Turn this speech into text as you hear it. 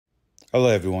Hello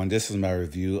everyone, this is my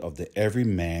review of the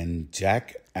Everyman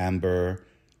Jack Amber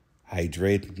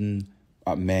Hydrating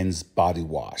Men's Body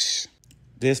Wash.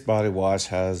 This body wash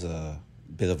has a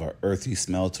bit of an earthy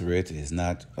smell to it. It is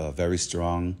not very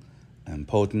strong and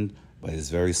potent, but it's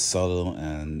very subtle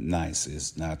and nice.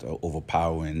 It's not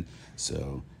overpowering,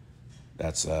 so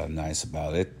that's nice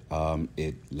about it.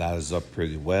 It lathers up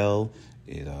pretty well.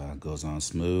 It goes on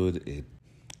smooth. It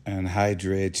and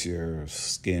hydrates your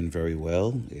skin very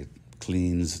well. It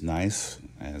cleans nice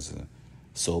as a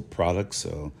soap product,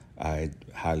 so I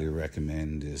highly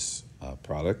recommend this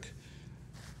product.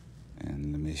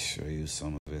 And let me show you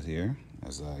some of it here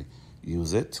as I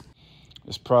use it.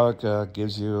 This product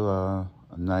gives you a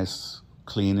nice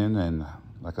cleaning, and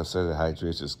like I said, it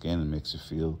hydrates your skin and makes you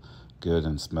feel good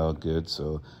and smell good.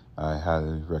 So I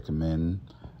highly recommend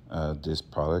this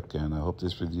product, and I hope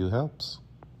this review helps.